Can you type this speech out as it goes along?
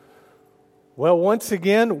Well, once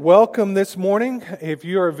again, welcome this morning. If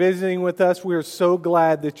you are visiting with us, we are so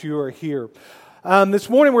glad that you are here.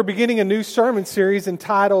 This morning, we're beginning a new sermon series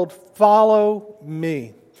entitled Follow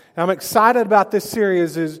Me. I'm excited about this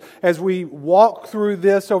series as we walk through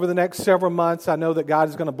this over the next several months. I know that God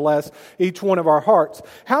is going to bless each one of our hearts.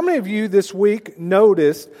 How many of you this week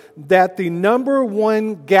noticed that the number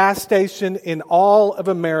one gas station in all of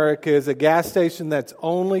America is a gas station that's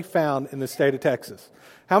only found in the state of Texas?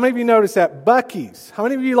 How many of you noticed that? Buc-ee's. How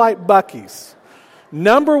many of you like Buc-ee's?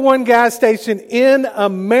 Number one gas station in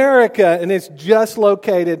America, and it's just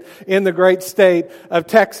located in the great state of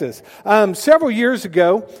Texas. Several months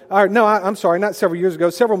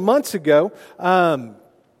ago,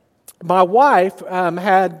 my wife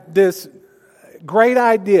had this great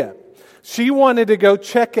idea. She wanted to go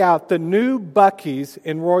check out the new Buc-ee's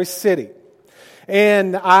in Royce City.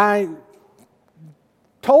 And I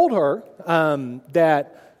told her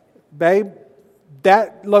that, babe,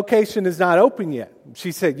 that location is not open yet.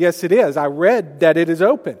 She said, yes, it is. I read that it is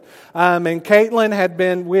open. And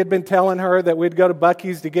Caitlin we had been telling her that we'd go to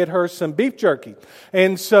Buc-ee's to get her some beef jerky.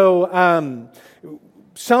 And so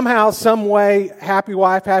somehow, some way, happy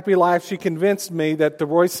wife, happy life, she convinced me that the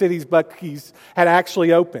Royce City's Buc-ee's had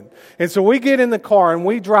actually opened. And so we get in the car and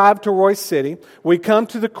we drive to Royce City. We come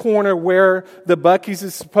to the corner where the Buc-ee's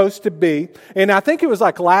is supposed to be. And I think it was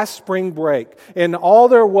like last spring break. And all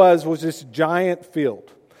there was this giant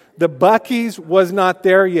field. The Buc-ee's was not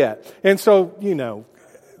there yet. And so,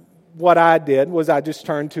 what I did was I just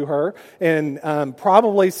turned to her and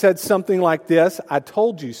probably said something like this, I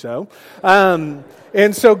told you so.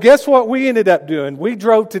 And so guess what we ended up doing? We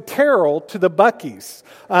drove to Herald to the Buc-ee's.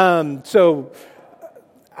 So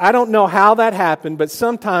I don't know how that happened, but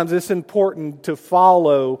sometimes it's important to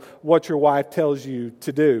follow what your wife tells you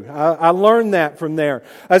to do. I learned that from there.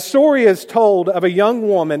 A story is told of a young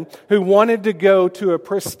woman who wanted to go to a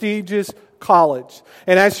prestigious college.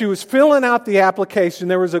 And as she was filling out the application,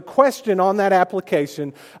 there was a question on that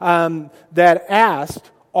application that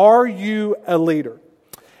asked, "Are you a leader?"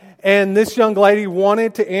 And this young lady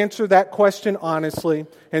wanted to answer that question honestly,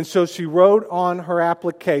 and so she wrote on her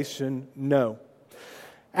application, "No."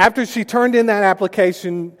 After she turned in that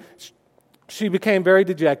application, she became very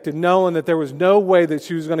dejected, knowing that there was no way that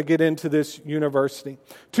she was going to get into this university.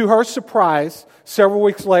 To her surprise, several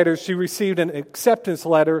weeks later, she received an acceptance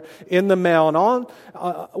letter in the mail. And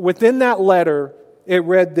within that letter, it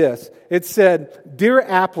read this. It said, "Dear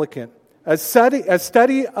applicant, a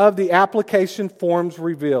study of the application forms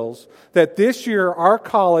reveals that this year our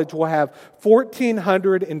college will have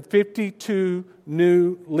 1,452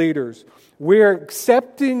 new leaders. We're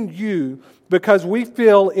accepting you because we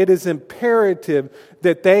feel it is imperative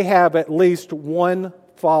that they have at least one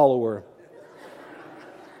follower."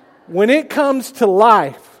 When it comes to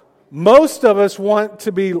life, most of us want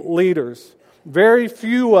to be leaders. Very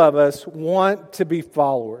few of us want to be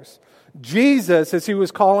followers. Jesus, as he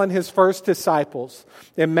was calling his first disciples,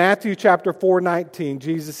 in Matthew chapter 4:19,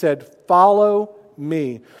 Jesus said, "Follow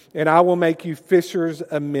me, and I will make you fishers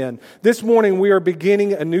of men." This morning we are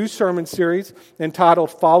beginning a new sermon series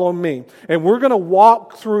entitled Follow Me. And we're going to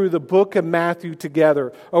walk through the book of Matthew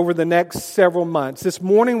together over the next several months. This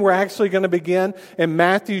morning we're actually going to begin in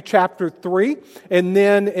Matthew chapter 3. And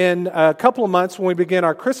then in a couple of months when we begin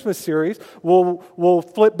our Christmas series, we'll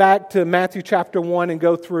flip back to Matthew chapter 1 and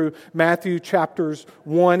go through Matthew chapters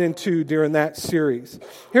 1 and 2 during that series.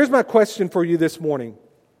 Here's my question for you this morning.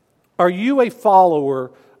 Are you a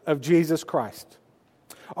follower of Jesus Christ?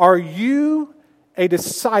 Are you a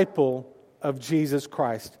disciple of Jesus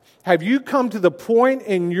Christ? Have you come to the point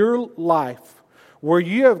in your life where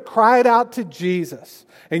you have cried out to Jesus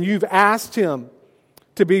and you've asked Him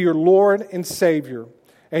to be your Lord and Savior,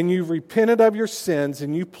 and you've repented of your sins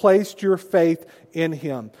and you placed your faith in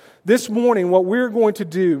Him? This morning, what we're going to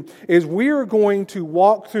do is we're going to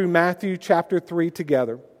walk through Matthew chapter 3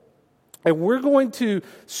 together. And we're going to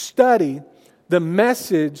study the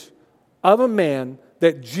message of a man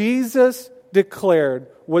that Jesus declared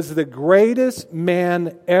was the greatest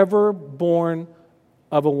man ever born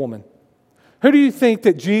of a woman. Who do you think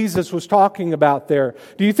that Jesus was talking about there?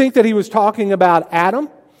 Do you think that he was talking about Adam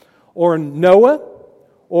or Noah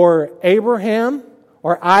or Abraham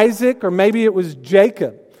or Isaac, or maybe it was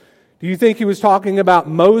Jacob? Do you think he was talking about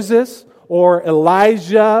Moses or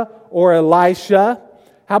Elijah or Elisha?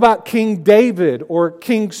 How about King David or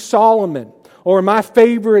King Solomon? Or my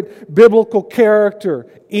favorite biblical character,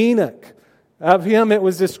 Enoch. Of him it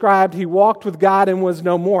was described, he walked with God and was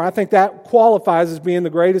no more. I think that qualifies as being the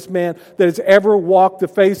greatest man that has ever walked the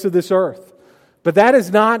face of this earth. But that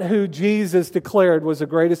is not who Jesus declared was the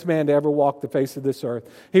greatest man to ever walk the face of this earth.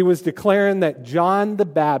 He was declaring that John the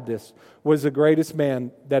Baptist was the greatest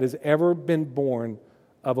man that has ever been born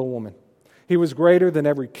of a woman. He was greater than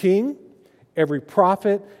every king, every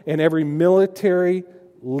prophet, and every military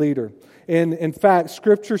leader. And in fact,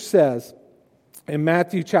 Scripture says in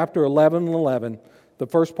Matthew chapter 11, the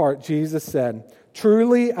first part, Jesus said,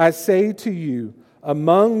 "Truly I say to you,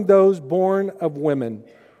 among those born of women,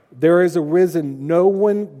 there has arisen no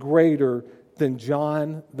one greater than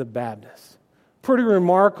John the Baptist." Pretty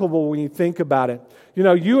remarkable when you think about it. You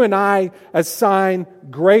know, you and I assign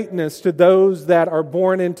greatness to those that are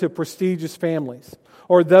born into prestigious families,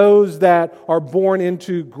 or those that are born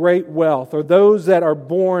into great wealth, or those that are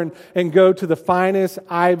born and go to the finest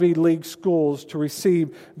Ivy League schools to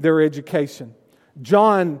receive their education.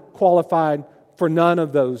 John qualified for none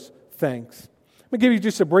of those things. Let me give you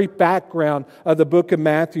just a brief background of the book of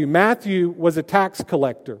Matthew. Matthew was a tax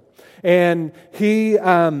collector. And he,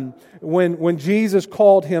 when Jesus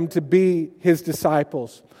called him to be his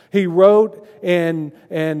disciples, he wrote in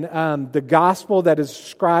the gospel that is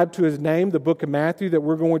ascribed to his name, the book of Matthew, that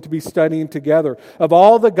we're going to be studying together. Of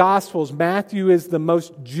all the gospels, Matthew is the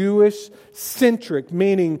most Jewish-centric,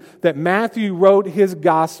 meaning that Matthew wrote his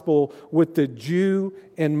gospel with the Jew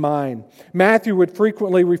in mind. Matthew would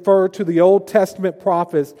frequently refer to the Old Testament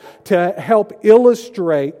prophets to help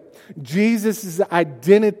illustrate Jesus'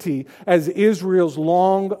 identity as Israel's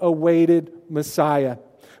long-awaited Messiah.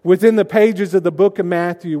 Within the pages of the book of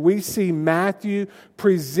Matthew, we see Matthew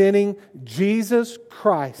presenting Jesus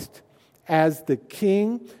Christ as the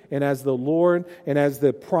King and as the Lord and as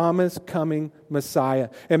the promised coming Messiah.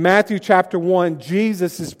 In Matthew chapter 1,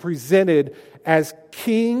 Jesus is presented as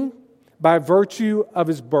King by virtue of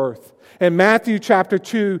His birth. In Matthew chapter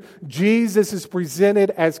 2, Jesus is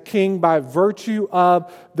presented as King by virtue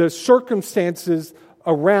of the circumstances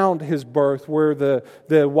around His birth, where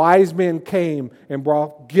the wise men came and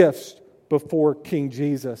brought gifts before King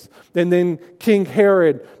Jesus. And then King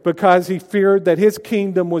Herod, because he feared that his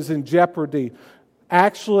kingdom was in jeopardy,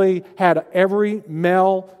 actually had every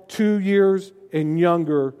male 2 years and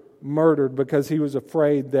younger murdered because he was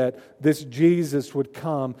afraid that this Jesus would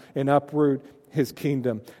come and uproot his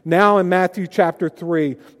kingdom. Now in Matthew chapter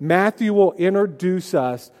 3, Matthew will introduce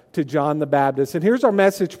us to John the Baptist. And here's our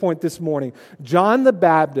message point this morning. John the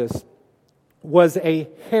Baptist was a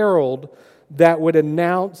herald that would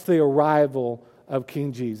announce the arrival of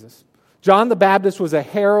King Jesus. John the Baptist was a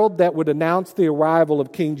herald that would announce the arrival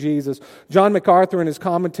of King Jesus. John MacArthur in his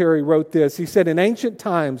commentary wrote this. He said, in ancient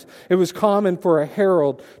times, it was common for a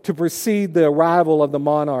herald to precede the arrival of the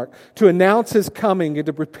monarch, to announce his coming and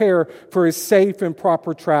to prepare for his safe and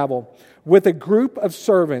proper travel. With a group of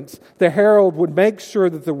servants, the herald would make sure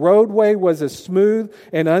that the roadway was as smooth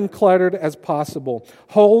and uncluttered as possible.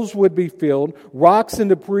 Holes would be filled, rocks and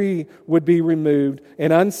debris would be removed,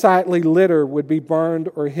 and unsightly litter would be burned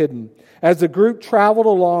or hidden. As the group traveled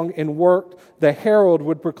along and worked, the herald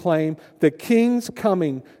would proclaim the king's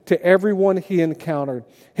coming to everyone he encountered.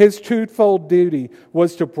 His twofold duty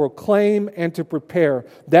was to proclaim and to prepare.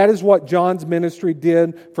 That is what John's ministry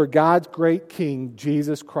did for God's great King,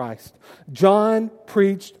 Jesus Christ. John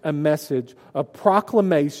preached a message of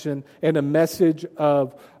proclamation and a message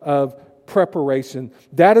of preparation.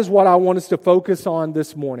 That is what I want us to focus on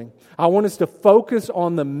this morning. I want us to focus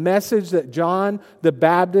on the message that John the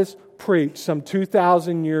Baptist preached some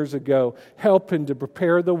 2,000 years ago, helping to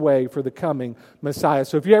prepare the way for the coming Messiah.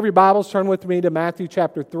 So if you have your Bibles, turn with me to Matthew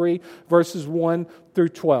chapter 3, verses 1 through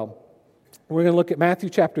 12. We're going to look at Matthew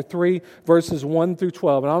chapter 3, verses 1 through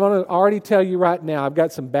 12. And I'm going to already tell you right now, I've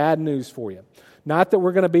got some bad news for you. Not that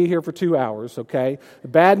we're going to be here for 2 hours, okay? The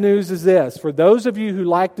bad news is this. For those of you who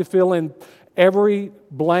like to fill in every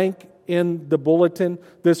blank in the bulletin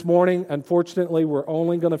this morning, unfortunately, we're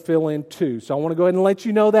only going to fill in 2. So I want to go ahead and let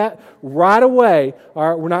you know that right away. All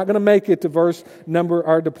right, we're not going to make it to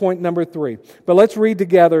point number 3. But let's read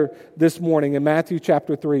together this morning in Matthew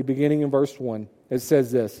chapter 3, beginning in verse 1. It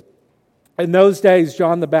says this. In those days,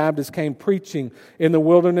 John the Baptist came preaching in the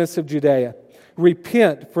wilderness of Judea.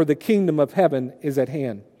 Repent, for the kingdom of heaven is at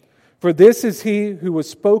hand. For this is he who was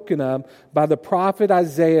spoken of by the prophet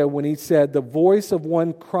Isaiah when he said, the voice of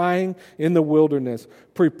one crying in the wilderness,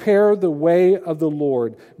 prepare the way of the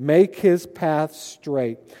Lord, make his path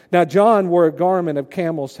straight. Now John wore a garment of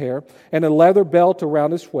camel's hair and a leather belt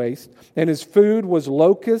around his waist, and his food was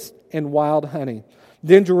locust and wild honey.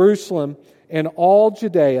 Then Jerusalem and all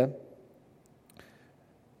Judea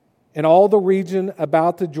and all the region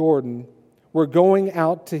about the Jordan were going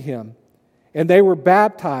out to him, And they were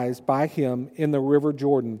baptized by him in the river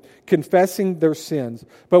Jordan, confessing their sins.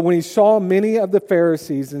 But when he saw many of the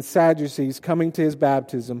Pharisees and Sadducees coming to his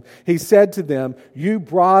baptism, he said to them, "You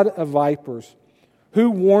brood of vipers, who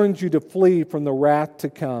warned you to flee from the wrath to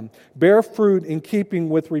come? Bear fruit in keeping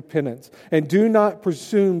with repentance, and do not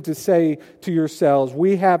presume to say to yourselves,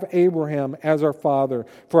 'We have Abraham as our father.'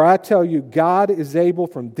 For I tell you, God is able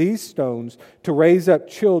from these stones to raise up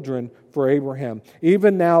children for Abraham.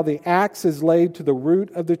 Even now the axe is laid to the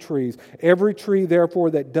root of the trees. Every tree, therefore,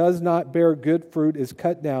 that does not bear good fruit is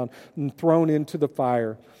cut down and thrown into the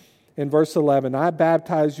fire." In verse 11, "I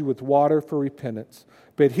baptize you with water for repentance.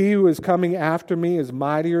 But he who is coming after me is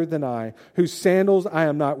mightier than I, whose sandals I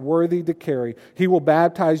am not worthy to carry. He will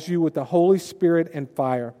baptize you with the Holy Spirit and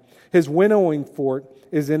fire. His winnowing fork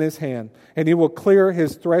is in his hand, and he will clear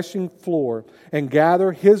his threshing floor and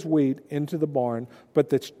gather his wheat into the barn, but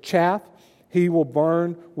the chaff he will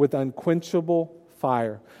burn with unquenchable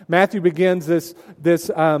fire." Matthew begins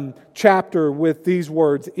this chapter with these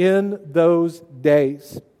words, "in those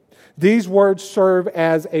days." These words serve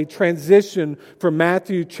as a transition from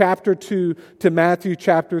Matthew chapter 2 to Matthew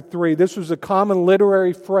chapter 3. This was a common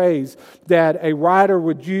literary phrase that a writer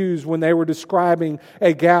would use when they were describing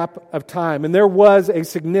a gap of time. And there was a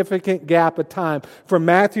significant gap of time. From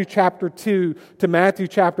Matthew chapter 2 to Matthew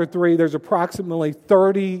chapter 3, there's approximately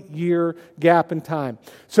 30-year gap in time.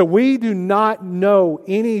 So we do not know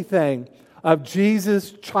anything of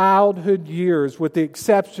Jesus' childhood years, with the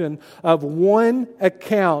exception of one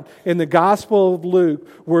account in the Gospel of Luke,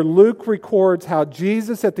 where Luke records how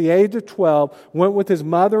Jesus, at the age of 12, went with his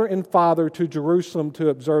mother and father to Jerusalem to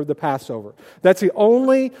observe the Passover. That's the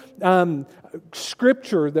only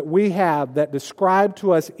scripture that we have that describes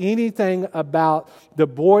to us anything about the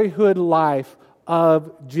boyhood life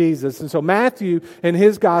of Jesus. And so Matthew in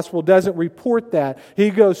his gospel doesn't report that. He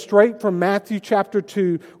goes straight from Matthew chapter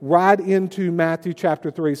 2 right into Matthew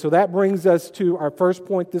chapter 3. So that brings us to our first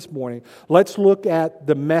point this morning. Let's look at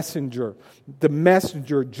the messenger. The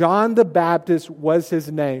messenger. John the Baptist was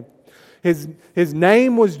his name. His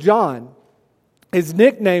name was John. His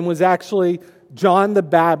nickname was actually John the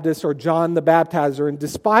Baptist or John the Baptizer. And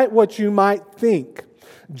despite what you might think,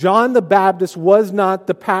 John the Baptist was not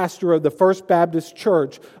the pastor of the First Baptist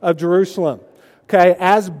Church of Jerusalem. Okay,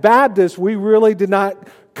 as Baptists, we really did not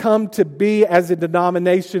come to be as a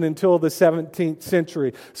denomination until the 17th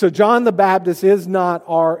century. So John the Baptist is not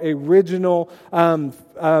our original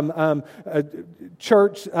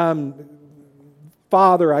church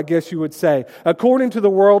father, I guess you would say. According to the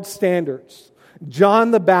world's standards,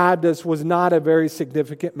 John the Baptist was not a very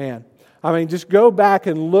significant man. I mean, just go back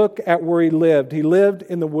and look at where he lived. He lived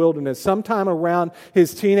in the wilderness. Sometime around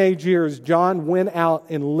his teenage years, John went out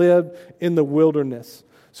and lived in the wilderness.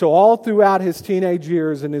 So all throughout his teenage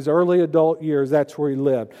years and his early adult years, that's where he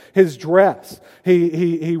lived. His dress,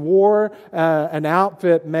 he wore an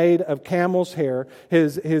outfit made of camel's hair.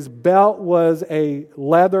 His belt was a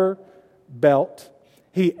leather belt.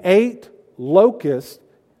 He ate locusts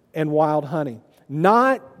and wild honey.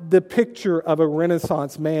 Not the picture of a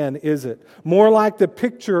Renaissance man, is it? More like the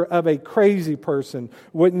picture of a crazy person,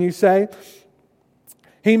 wouldn't you say?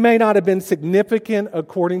 He may not have been significant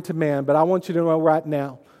according to man, but I want you to know right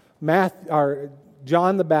now,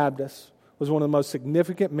 John the Baptist was one of the most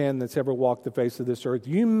significant men that's ever walked the face of this earth.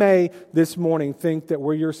 You may this morning think that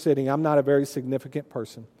where you're sitting, I'm not a very significant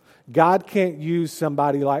person. God can't use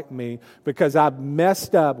somebody like me because I've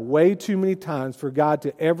messed up way too many times for God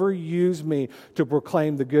to ever use me to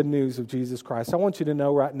proclaim the good news of Jesus Christ. I want you to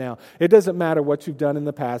know right now, it doesn't matter what you've done in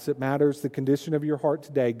the past. It matters the condition of your heart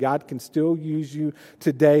today. God can still use you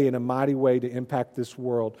today in a mighty way to impact this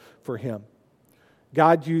world for Him.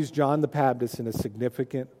 God used John the Baptist in a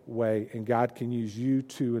significant way, and God can use you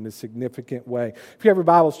too in a significant way. If you have your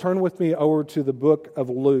Bibles, turn with me over to the book of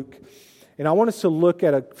Luke. And I want us to look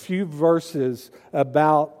at a few verses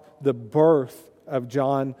about the birth of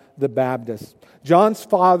John the Baptist. John's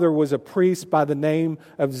father was a priest by the name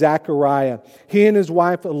of Zechariah. He and his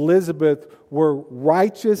wife Elizabeth were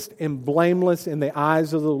righteous and blameless in the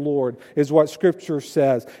eyes of the Lord, is what Scripture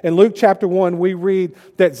says. In Luke chapter 1, we read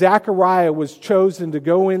that Zechariah was chosen to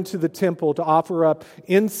go into the temple to offer up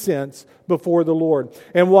incense before the Lord.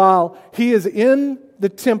 And while he is in the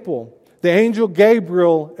temple, the angel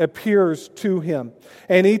Gabriel appears to him,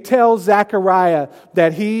 and he tells Zechariah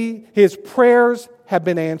that his prayers have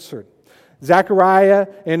been answered. Zechariah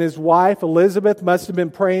and his wife Elizabeth must have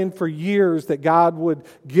been praying for years that God would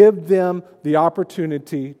give them the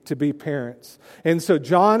opportunity to be parents. And so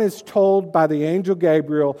John is told by the angel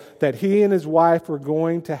Gabriel that he and his wife are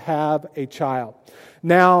going to have a child.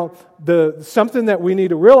 Now, something that we need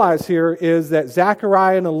to realize here is that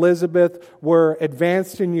Zechariah and Elizabeth were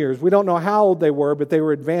advanced in years. We don't know how old they were, but they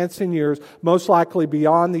were advanced in years, most likely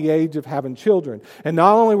beyond the age of having children. And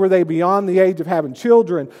not only were they beyond the age of having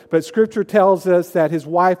children, but Scripture tells us that his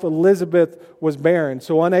wife Elizabeth was barren,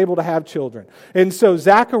 so unable to have children. And so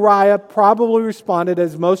Zechariah probably responded,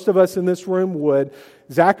 as most of us in this room would.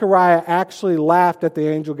 Zechariah actually laughed at the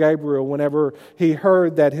angel Gabriel whenever he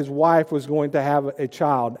heard that his wife was going to have a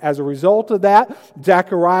child. As a result of that,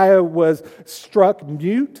 Zechariah was struck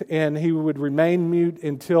mute, and he would remain mute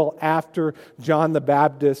until after John the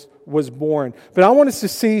Baptist was born. But I want us to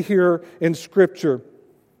see here in Scripture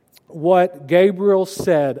what Gabriel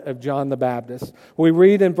said of John the Baptist. We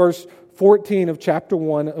read in verse 14 of chapter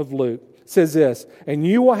 1 of Luke. It says this, "And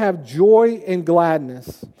you will have joy and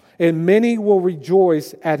gladness, and many will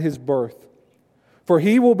rejoice at his birth. For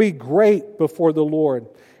he will be great before the Lord,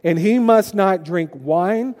 and he must not drink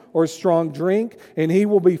wine or strong drink, and he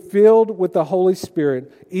will be filled with the Holy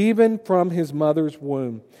Spirit, even from his mother's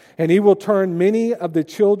womb. And he will turn many of the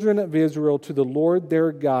children of Israel to the Lord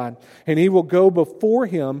their God, and he will go before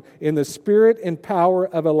him in the spirit and power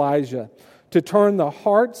of Elijah, to turn the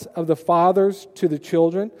hearts of the fathers to the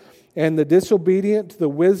children, and the disobedient to the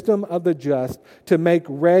wisdom of the just, to make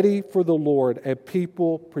ready for the Lord a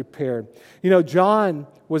people prepared." You know, John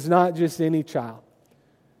was not just any child.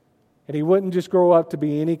 And he wouldn't just grow up to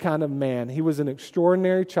be any kind of man. He was an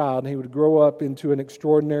extraordinary child, and he would grow up into an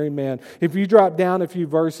extraordinary man. If you drop down a few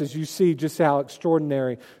verses, you see just how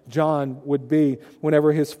extraordinary John would be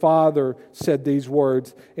whenever his father said these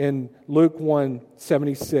words in Luke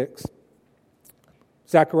 1:76.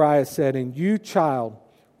 Zechariah said, "And you, child,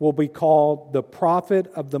 will be called the prophet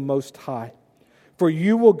of the Most High. For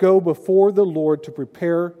you will go before the Lord to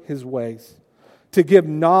prepare his ways, to give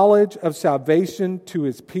knowledge of salvation to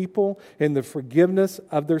his people and the forgiveness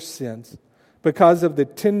of their sins, because of the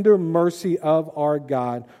tender mercy of our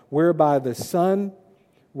God, whereby the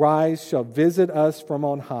sunrise shall visit us from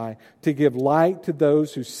on high, to give light to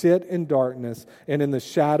those who sit in darkness and in the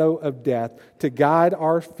shadow of death, to guide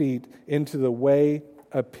our feet into the way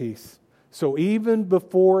of peace." So even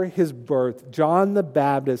before his birth, John the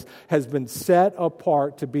Baptist has been set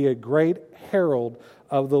apart to be a great herald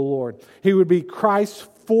of the Lord. He would be Christ's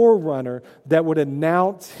forerunner that would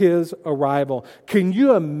announce his arrival. Can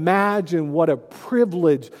you imagine what a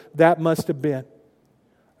privilege that must have been?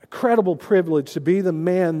 Incredible privilege to be the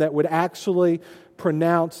man that would actually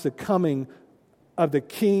pronounce the coming of the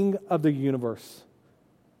King of the universe.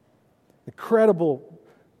 Incredible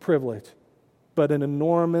privilege, but an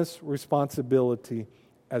enormous responsibility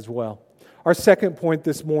as well. Our second point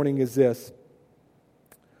this morning is this.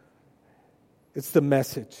 It's the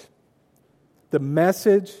message. The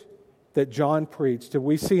message that John preached.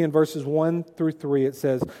 We see in verses 1 through 3, it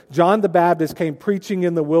says, "John the Baptist came preaching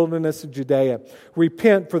in the wilderness of Judea.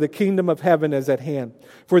 Repent, for the kingdom of heaven is at hand.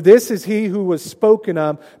 For this is he who was spoken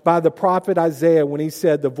of by the prophet Isaiah when he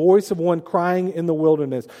said, the voice of one crying in the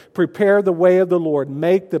wilderness, prepare the way of the Lord,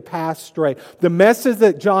 make the path straight." The message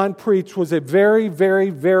that John preached was a very, very,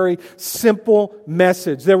 very simple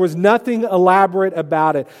message. There was nothing elaborate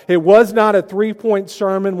about it. It was not a 3-point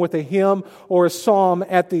sermon with a hymn or a psalm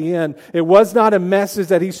at the end. It was not a message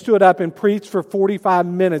that he stood up and preached for 45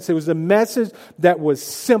 minutes. It was a message that was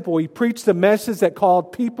simple. He preached a message that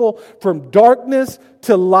called people from darkness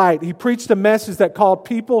to light. He preached a message that called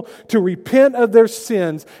people to repent of their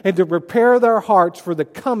sins and to prepare their hearts for the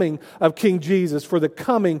coming of King Jesus, for the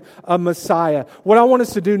coming of Messiah. What I want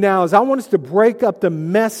us to do now is I want us to break up the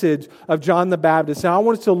message of John the Baptist. And I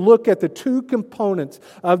want us to look at the two components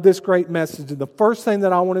of this great message. And the first thing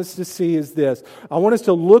that I want us to see is this. I want us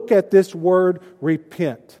to look at this word,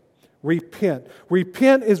 repent. Repent.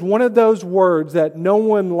 Repent is one of those words that no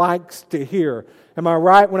one likes to hear. Am I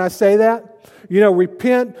right when I say that? You know,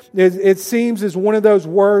 repent, it seems, is one of those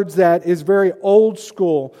words that is very old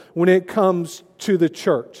school when it comes to the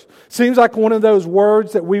church. Seems like one of those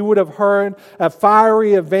words that we would have heard a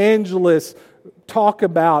fiery evangelist talk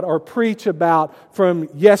about or preach about from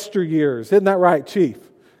yesteryears. Isn't that right, Chief?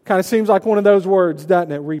 Kind of seems like one of those words,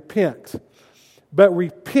 doesn't it? Repent. But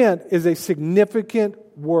repent is a significant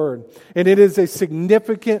word, and it is a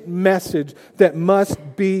significant message that must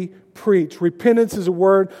be preached. Repentance is a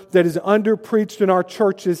word that is under-preached in our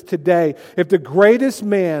churches today. If the greatest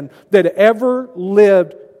man that ever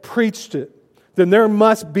lived preached it, then there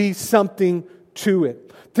must be something to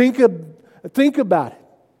it. Think about it.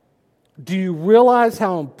 Do you realize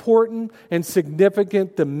how important and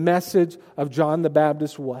significant the message of John the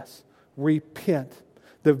Baptist was? Repent.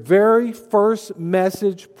 The very first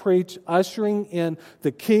message preached, ushering in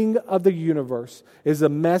the King of the universe, is a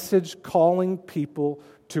message calling people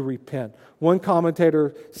to repent. One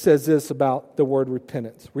commentator says this about the word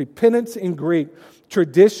repentance. Repentance in Greek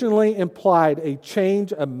traditionally implied a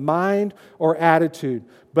change of mind or attitude,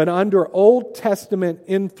 but under Old Testament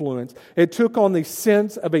influence, it took on the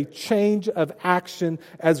sense of a change of action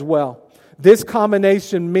as well. This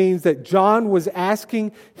combination means that John was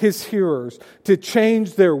asking his hearers to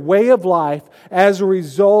change their way of life as a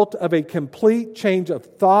result of a complete change of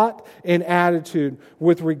thought and attitude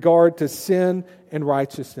with regard to sin and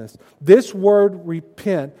righteousness. This word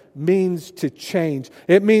repent means to change.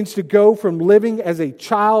 It means to go from living as a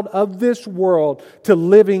child of this world to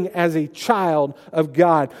living as a child of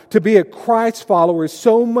God. To be a Christ follower is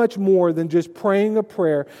so much more than just praying a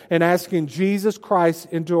prayer and asking Jesus Christ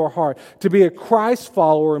into our heart. To be a Christ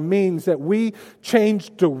follower means that we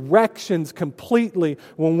change directions completely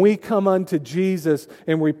when we come unto Jesus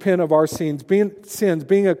and repent of our sins.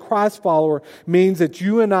 Being a Christ follower means that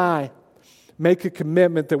you and I make a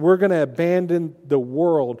commitment that we're going to abandon the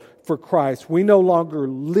world for Christ. We no longer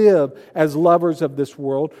live as lovers of this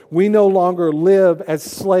world. We no longer live as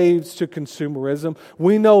slaves to consumerism.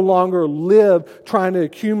 We no longer live trying to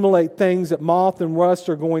accumulate things that moth and rust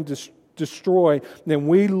are going to destroy. And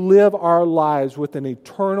we live our lives with an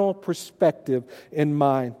eternal perspective in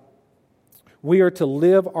mind. We are to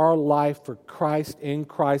live our life for Christ, in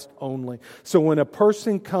Christ only. So when a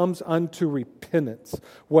person comes unto repentance,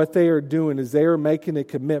 what they are doing is they are making a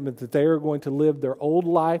commitment that they are going to live their old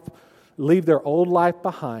life, leave their old life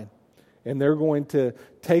behind, and they're going to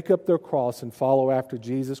take up their cross and follow after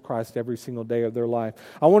Jesus Christ every single day of their life.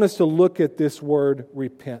 I want us to look at this word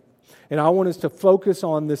repent. And I want us to focus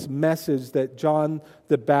on this message that John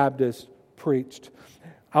the Baptist preached.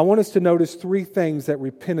 I want us to notice three things that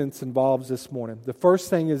repentance involves this morning. The first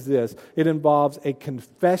thing is this. It involves a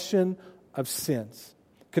confession of sins.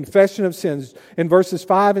 Confession of sins. In verses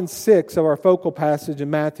 5 and 6 of our focal passage in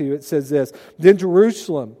Matthew, it says this. Then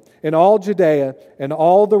Jerusalem and all Judea and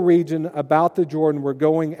all the region about the Jordan were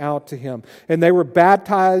going out to him. And they were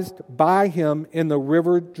baptized by him in the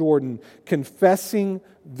river Jordan, confessing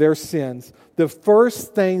their sins. The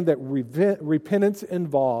first thing that repentance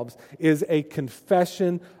involves is a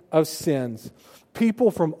confession of sins.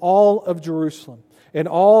 People from all of Jerusalem and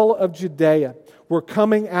all of Judea were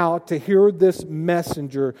coming out to hear this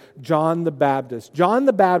messenger, John the Baptist. John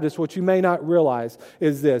the Baptist, what you may not realize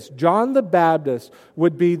is this. John the Baptist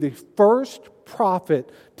would be the first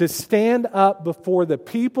prophet to stand up before the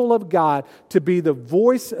people of God to be the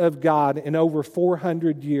voice of God in over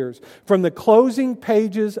 400 years. From the closing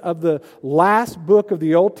pages of the last book of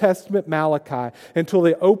the Old Testament, Malachi, until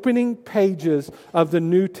the opening pages of the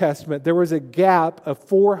New Testament, there was a gap of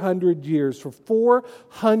 400 years. For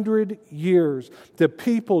 400 years, the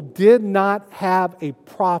people did not have a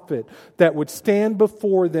prophet that would stand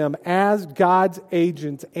before them as God's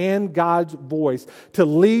agents and God's voice to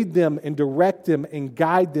lead them and direct them and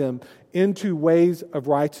guide them into ways of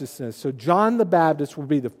righteousness. So John the Baptist would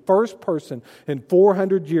be the first person in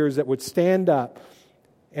 400 years that would stand up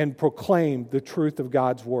and proclaim the truth of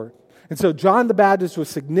God's Word. And so John the Baptist was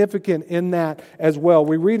significant in that as well.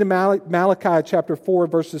 We read in Malachi chapter 4,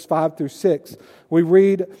 verses 5 through 6, we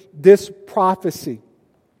read this prophecy.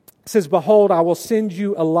 It says, Behold, I will send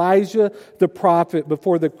you Elijah the prophet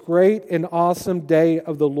before the great and awesome day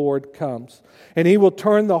of the Lord comes. And he will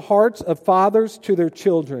turn the hearts of fathers to their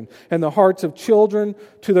children, and the hearts of children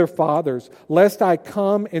to their fathers, lest I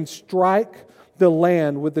come and strike the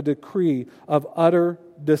land with a decree of utter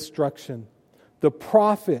destruction. The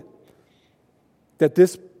prophet that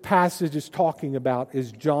this passage is talking about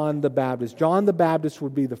is John the Baptist. John the Baptist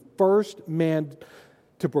would be the first man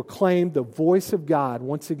to proclaim the voice of God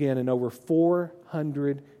once again in over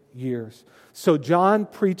 400 years. So John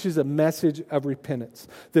preaches a message of repentance.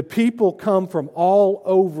 The people come from all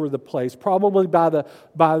over the place, probably by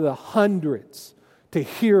the hundreds, to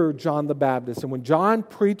hear John the Baptist. And when John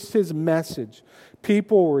preached his message,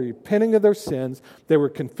 people were repenting of their sins, they were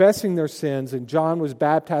confessing their sins, and John was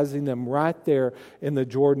baptizing them right there in the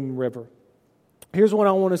Jordan River. Here's what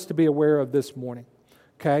I want us to be aware of this morning,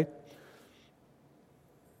 okay?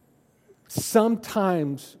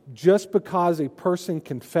 Sometimes, just because a person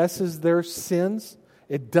confesses their sins,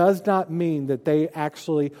 it does not mean that they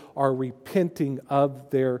actually are repenting of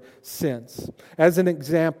their sins. As an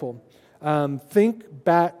example, think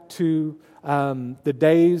back to the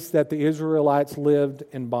days that the Israelites lived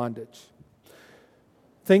in bondage.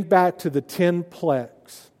 Think back to the 10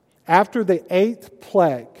 plagues. After the 8th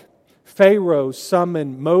plague, Pharaoh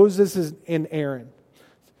summoned Moses and Aaron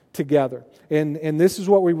together. And this is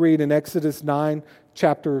what we read in Exodus 9,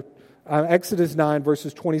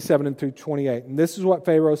 verses 27 and through 28. And this is what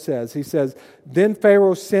Pharaoh says. He says, "Then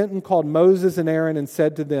Pharaoh sent and called Moses and Aaron and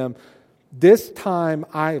said to them, 'This time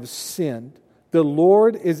I have sinned. The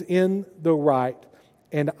Lord is in the right,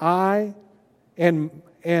 and I and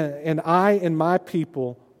my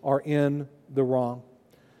people are in the wrong.'"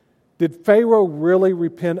 Did Pharaoh really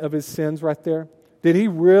repent of his sins right there? Did he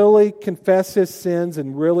really confess his sins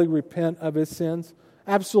and really repent of his sins?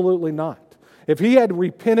 Absolutely not. If he had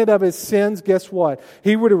repented of his sins, guess what?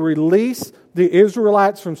 He would have released the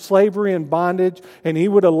Israelites from slavery and bondage, and he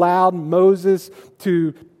would have allowed Moses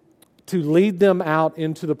to lead them out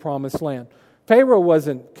into the promised land. Pharaoh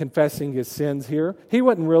wasn't confessing his sins here. He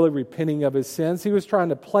wasn't really repenting of his sins. He was trying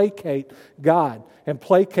to placate God and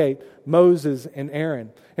placate Moses and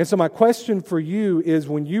Aaron. And so my question for you is,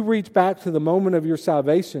 when you reach back to the moment of your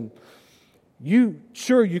salvation, you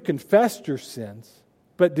confessed your sins,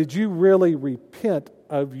 but did you really repent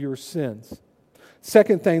of your sins?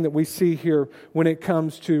 Second thing that we see here when it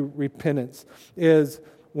comes to repentance is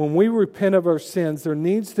when we repent of our sins, there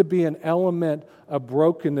needs to be an element of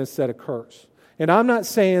brokenness that occurs. And I'm not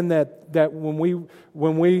saying that when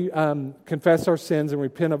we confess our sins and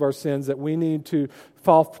repent of our sins, that we need to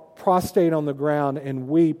fall prostrate on the ground and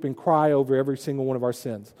weep and cry over every single one of our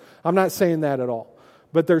sins. I'm not saying that at all.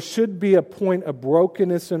 But there should be a point of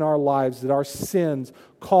brokenness in our lives that our sins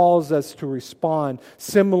cause us to respond,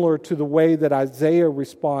 similar to the way that Isaiah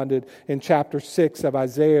responded in chapter 6 of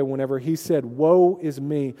Isaiah whenever he said, "Woe is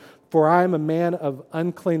me, for I am a man of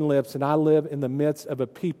unclean lips, and I live in the midst of a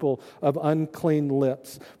people of unclean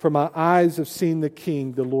lips. For my eyes have seen the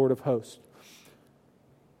King, the Lord of hosts."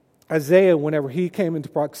 Isaiah, whenever he came into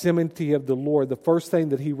proximity of the Lord, the first thing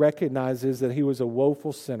that he recognized is that he was a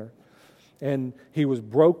woeful sinner. And he was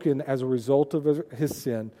broken as a result of his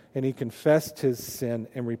sin, and he confessed his sin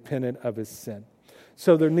and repented of his sin.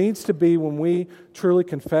 So there needs to be, when we truly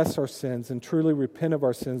confess our sins and truly repent of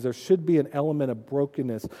our sins, there should be an element of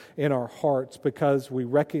brokenness in our hearts, because we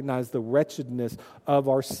recognize the wretchedness of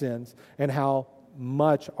our sins and how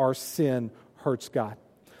much our sin hurts God.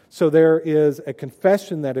 So there is a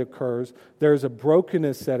confession that occurs, there's a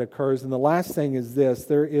brokenness that occurs, and the last thing is this: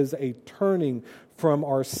 there is a turning from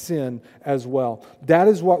our sin as well. That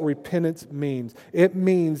is what repentance means. It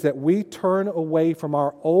means that we turn away from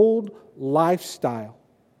our old lifestyle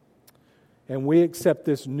and we accept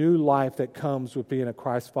this new life that comes with being a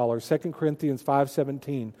Christ follower. 2 Corinthians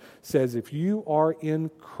 5:17 says, if you are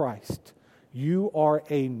in Christ, you are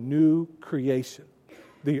a new creation.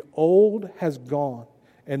 The old has gone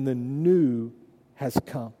and the new has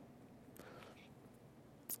come.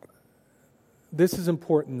 This is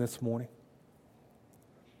important this morning.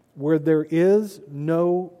 Where there is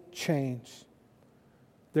no change,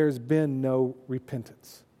 there's been no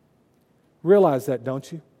repentance. Realize that,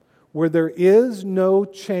 don't you? Where there is no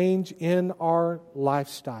change in our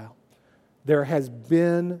lifestyle, there has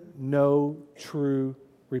been no true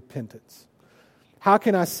repentance. How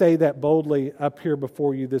can I say that boldly up here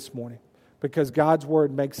before you this morning? Because God's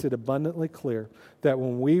Word makes it abundantly clear that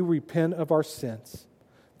when we repent of our sins,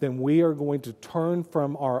 then we are going to turn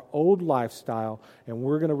from our old lifestyle and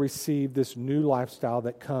we're going to receive this new lifestyle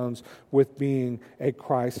that comes with being a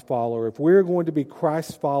Christ follower. If we're going to be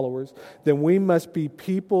Christ followers, then we must be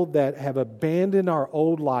people that have abandoned our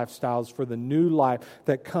old lifestyles for the new life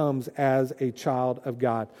that comes as a child of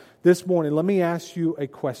God. This morning, let me ask you a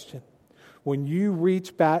question. When you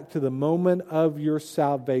reach back to the moment of your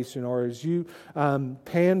salvation, or as you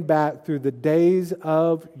pan back through the days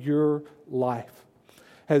of your life,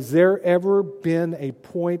 has there ever been a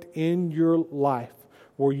point in your life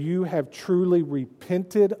where you have truly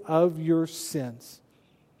repented of your sins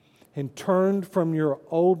and turned from your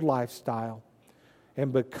old lifestyle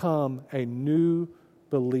and become a new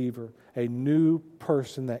believer, a new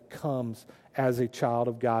person that comes as a child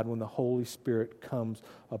of God when the Holy Spirit comes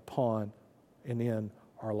upon and in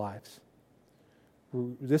our lives?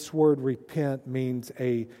 This word repent means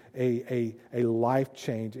a life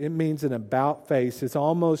change. It means an about face. It's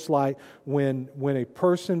almost like when a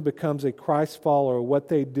person becomes a Christ follower, what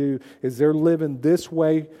they do is they're living this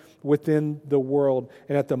way within the world.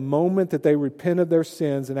 And at the moment that they repent of their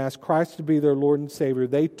sins and ask Christ to be their Lord and Savior,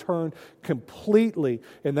 they turn completely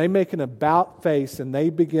and they make an about face and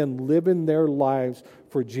they begin living their lives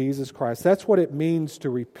for Jesus Christ. That's what it means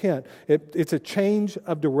to repent. It's a change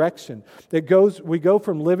of direction. We go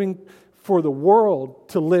from living for the world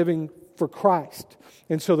to living for Christ.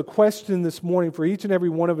 And so the question this morning for each and every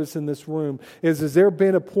one of us in this room is, has there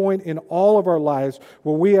been a point in all of our lives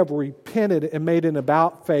where we have repented and made an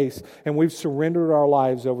about face and we've surrendered our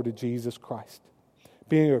lives over to Jesus Christ?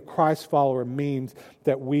 Being a Christ follower means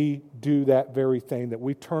that we do that very thing, that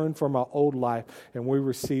we turn from our old life and we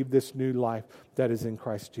receive this new life that is in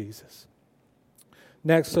Christ Jesus.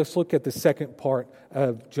 Next, let's look at the second part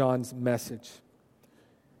of John's message.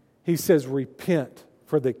 He says, repent,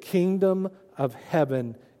 for the kingdom of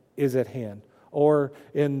heaven is at hand. Or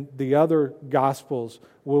in the other Gospels,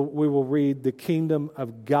 we will read, the kingdom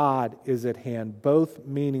of God is at hand, both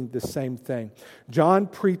meaning the same thing. John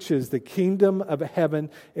preaches the kingdom of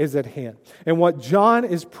heaven is at hand. And what John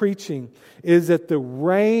is preaching is that the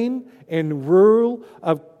reign and rule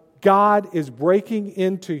of God is breaking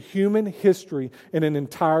into human history in an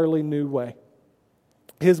entirely new way.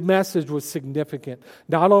 His message was significant.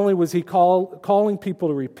 Not only was he calling people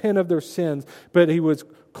to repent of their sins, but he was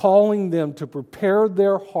calling them to prepare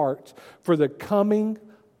their hearts for the coming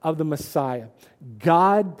of the Messiah.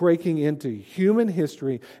 God breaking into human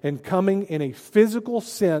history and coming in a physical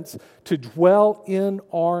sense to dwell in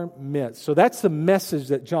our midst. So that's the message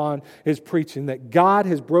that John is preaching, that God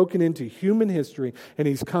has broken into human history and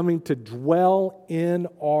He's coming to dwell in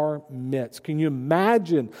our midst. Can you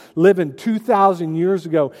imagine living 2,000 years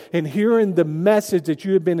ago and hearing the message that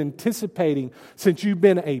you have been anticipating since you've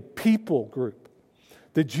been a people group?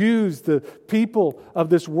 The Jews, the people of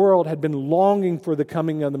this world, had been longing for the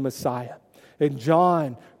coming of the Messiah. And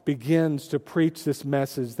John begins to preach this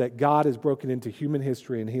message that God has broken into human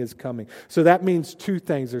history and He is coming. So that means two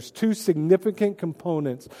things. There's two significant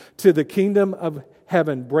components to the kingdom of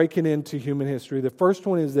heaven breaking into human history. The first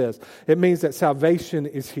one is this. It means that salvation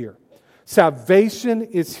is here. Salvation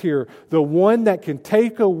is here. The one that can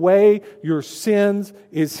take away your sins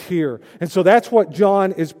is here. And so that's what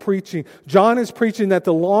John is preaching. John is preaching that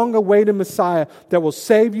the long-awaited Messiah that will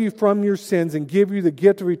save you from your sins and give you the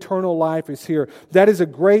gift of eternal life is here. That is a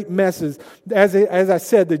great message. As I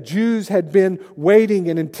said, the Jews had been waiting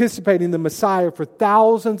and anticipating the Messiah for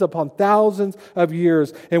thousands upon thousands of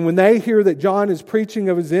years. And when they hear that John is preaching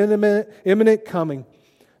of His imminent coming,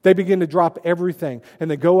 they begin to drop everything and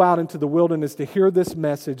they go out into the wilderness to hear this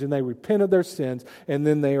message and they repent of their sins and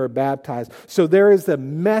then they are baptized. So there is the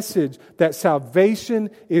message that salvation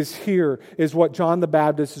is here, is what John the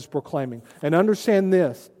Baptist is proclaiming. And understand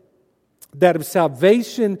this, that if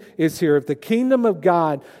salvation is here, if the kingdom of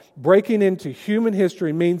God breaking into human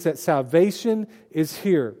history means that salvation is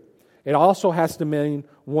here, it also has to mean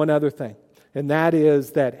one other thing, and that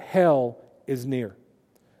is that hell is near.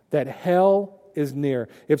 That hell is near.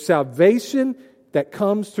 If salvation that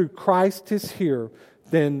comes through Christ is here,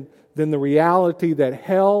 then the reality that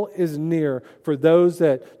hell is near for those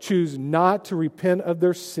that choose not to repent of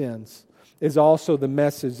their sins is also the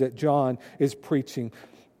message that John is preaching.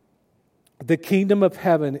 The kingdom of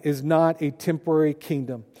heaven is not a temporary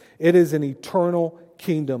kingdom. It is an eternal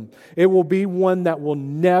kingdom. It will be one that will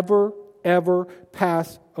never, ever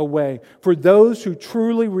pass away. For those who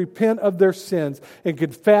truly repent of their sins and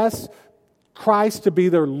confess Christ to be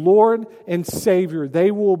their Lord and Savior,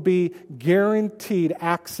 they will be guaranteed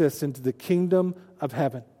access into the kingdom of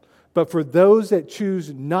heaven. But for those that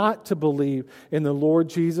choose not to believe in the Lord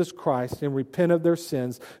Jesus Christ and repent of their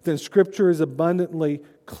sins, then Scripture is abundantly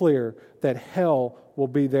clear that hell will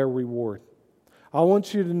be their reward. I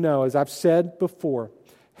want you to know, as I've said before,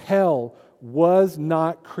 hell was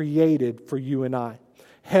not created for you and I.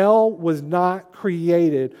 Hell was not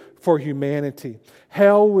created for humanity.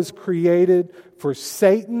 Hell was created for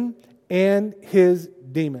Satan and his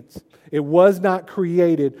demons. It was not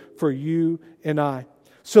created for you and I.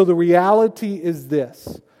 So the reality is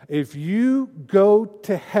this. If you go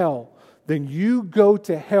to hell, then you go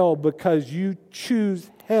to hell because you choose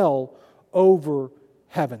hell over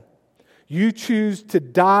heaven. You choose to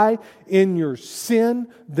die in your sin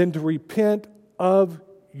than to repent of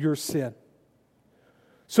your sin.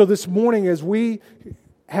 So this morning, as we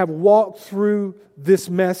have walked through this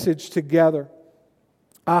message together,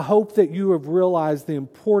 I hope that you have realized the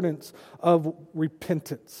importance of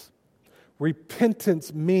repentance.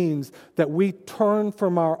 Repentance means that we turn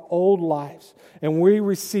from our old lives and we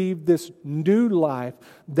receive this new life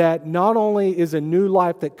that not only is a new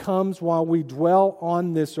life that comes while we dwell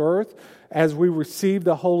on this earth as we receive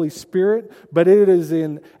the Holy Spirit, but it is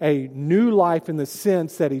in a new life in the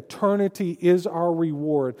sense that eternity is our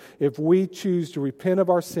reward if we choose to repent of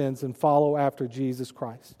our sins and follow after Jesus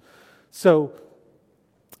Christ. So,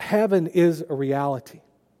 heaven is a reality.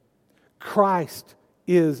 Christ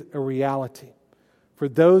is a reality. For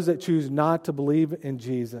those that choose not to believe in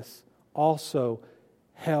Jesus, also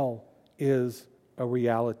hell is a a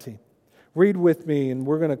reality. Read with me, and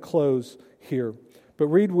we're going to close here. But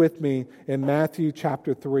read with me in Matthew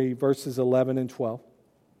chapter 3, verses 11 and 12.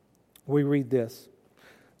 We read this.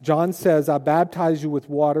 John says, I baptize you with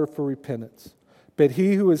water for repentance, but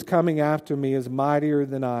he who is coming after me is mightier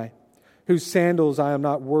than I, whose sandals I am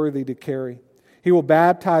not worthy to carry. He will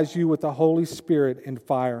baptize you with the Holy Spirit and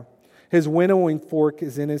fire. His winnowing fork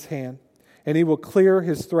is in his hand, and he will clear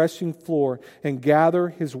his threshing floor and gather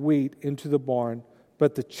his wheat into the barn,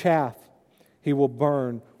 but the chaff he will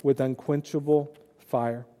burn with unquenchable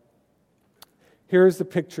fire. Here's the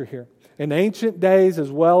picture here. In ancient days,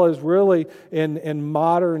 as well as really in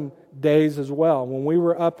modern days as well. When we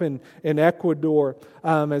were up in Ecuador,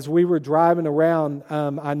 as we were driving around,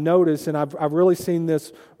 I noticed, and I've really seen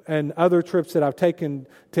this in other trips that I've taken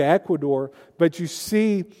to Ecuador, but you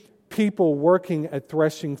see people working a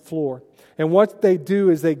threshing floor. And what they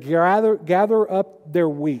do is they gather up their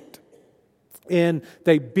wheat, and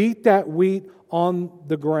they beat that wheat on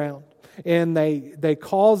the ground. And they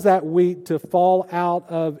cause that wheat to fall out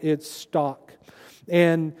of its stalk.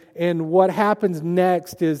 And what happens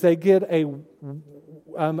next is they get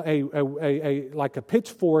like a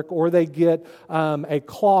pitchfork, or they get a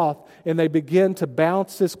cloth, and they begin to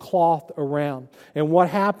bounce this cloth around. And what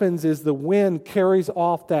happens is the wind carries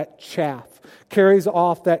off that chaff, carries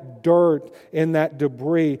off that dirt and that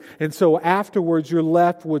debris. And so afterwards you're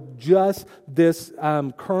left with just this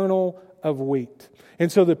kernel of wheat.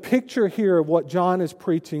 And so the picture here of what John is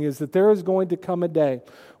preaching is that there is going to come a day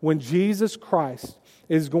when Jesus Christ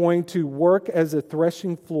is going to work as a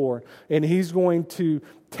threshing floor, and He's going to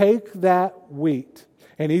take that wheat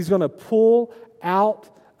and He's going to pull out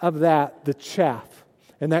of that the chaff.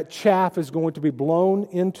 And that chaff is going to be blown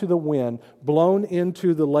into the wind, blown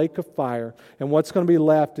into the lake of fire. And what's going to be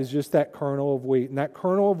left is just that kernel of wheat. And that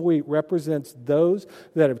kernel of wheat represents those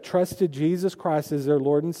that have trusted Jesus Christ as their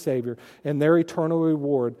Lord and Savior. And their eternal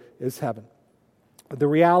reward is heaven. The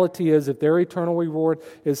reality is, if their eternal reward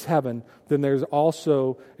is heaven, then there's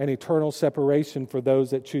also an eternal separation for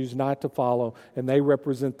those that choose not to follow. And they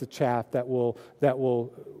represent the chaff that will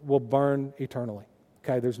burn eternally.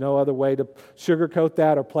 Okay, there's no other way to sugarcoat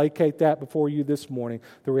that or placate that before you this morning.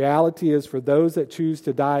 The reality is, for those that choose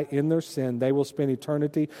to die in their sin, they will spend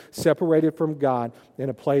eternity separated from God in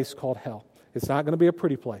a place called hell. It's not going to be a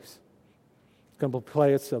pretty place. It's going to be a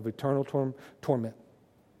place of eternal torment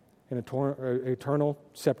and eternal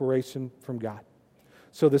separation from God.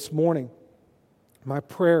 So this morning, my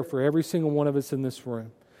prayer for every single one of us in this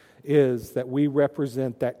room is that we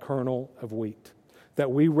represent that kernel of wheat, that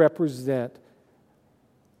we represent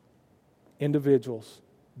individuals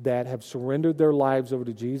that have surrendered their lives over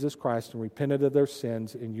to Jesus Christ and repented of their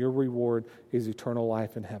sins, and your reward is eternal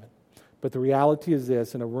life in heaven. But the reality is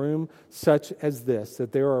this, in a room such as this,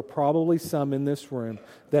 that there are probably some in this room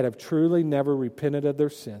that have truly never repented of their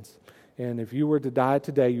sins. And if you were to die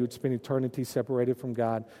today, you would spend eternity separated from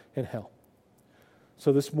God in hell.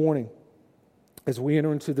 So this morning, as we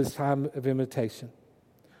enter into this time of invitation,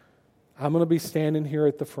 I'm going to be standing here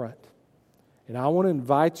at the front. And I want to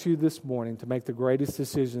invite you this morning to make the greatest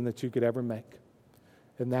decision that you could ever make.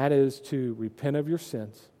 And that is to repent of your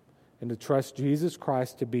sins and to trust Jesus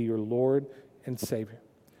Christ to be your Lord and Savior.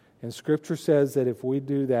 And Scripture says that if we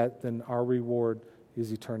do that, then our reward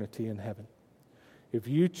is eternity in heaven. If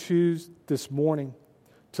you choose this morning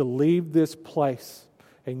to leave this place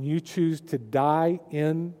and you choose to die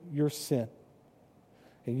in your sin,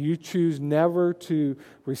 and you choose never to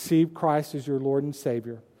receive Christ as your Lord and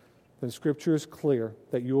Savior, then Scripture is clear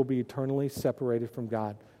that you will be eternally separated from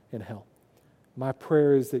God in hell. My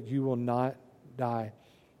prayer is that you will not die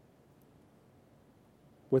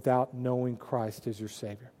without knowing Christ as your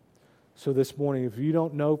Savior. So this morning, if you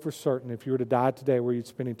don't know for certain, if you were to die today where you'd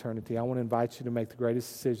spend eternity, I want to invite you to make the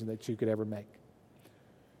greatest decision that you could ever make.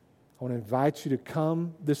 I want to invite you to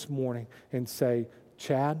come this morning and say,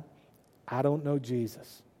 Chad, I don't know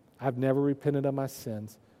Jesus. I've never repented of my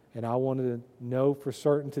sins. And I wanted to know for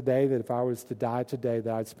certain today that if I was to die today,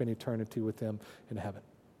 that I'd spend eternity with Him in heaven.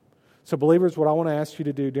 So believers, what I want to ask you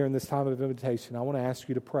to do during this time of invitation, I want to ask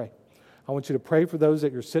you to pray. I want you to pray for those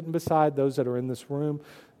that you're sitting beside, those that are in this room.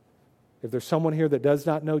 If there's someone here that does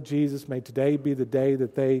not know Jesus, may today be the day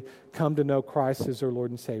that they come to know Christ as their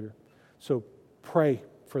Lord and Savior. So pray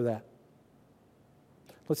for that.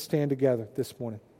 Let's stand together this morning.